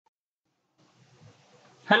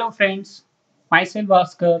Hello friends, myself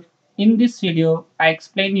Bhaskar. In this video, I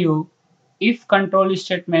explain you if control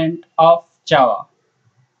statement of Java.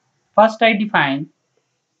 First, I define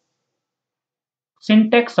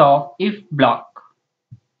syntax of if block.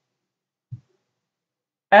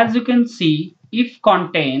 As you can see, if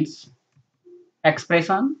contains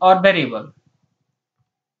expression or variable.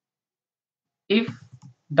 If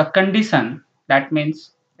the condition, that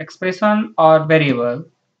means expression or variable,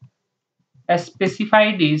 as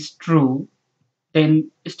specified is true,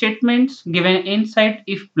 then statements given inside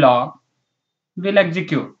if block will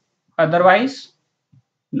execute. Otherwise,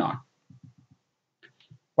 not.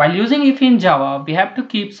 While using if in Java, we have to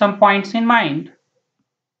keep some points in mind.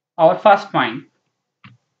 Our first point,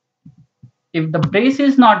 if the brace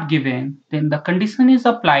is not given, then the condition is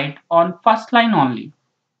applied on first line only.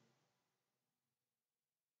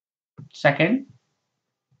 Second,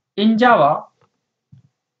 in Java,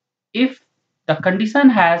 if the condition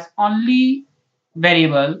has only a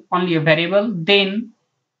variable, then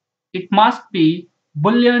it must be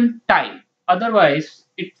Boolean type. Otherwise,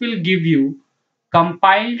 it will give you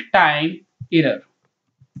compile time error.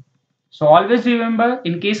 So always remember,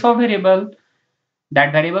 in case of variable,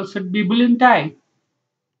 that variable should be Boolean type.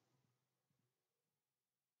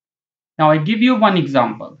 Now I give you one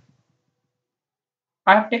example.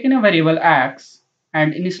 I have taken a variable x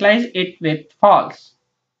and initialized it with false.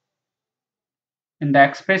 In the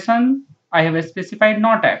expression, I have specified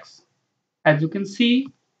not x. As you can see,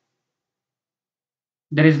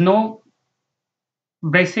 there is no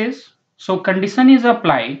braces, so condition is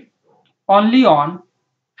applied only on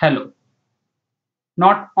hello,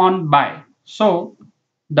 not on by. So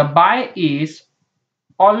the by is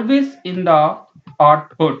always in the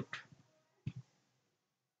output.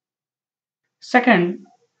 Second,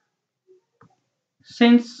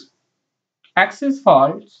 since x is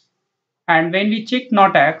false and when we check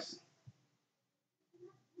not x,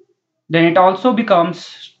 then it also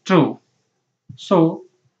becomes true. So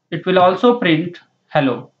it will also print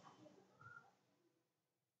hello.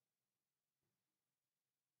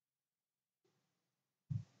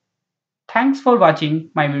 Thanks for watching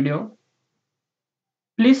my video.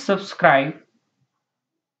 Please subscribe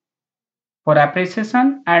for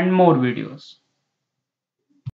appreciation and more videos.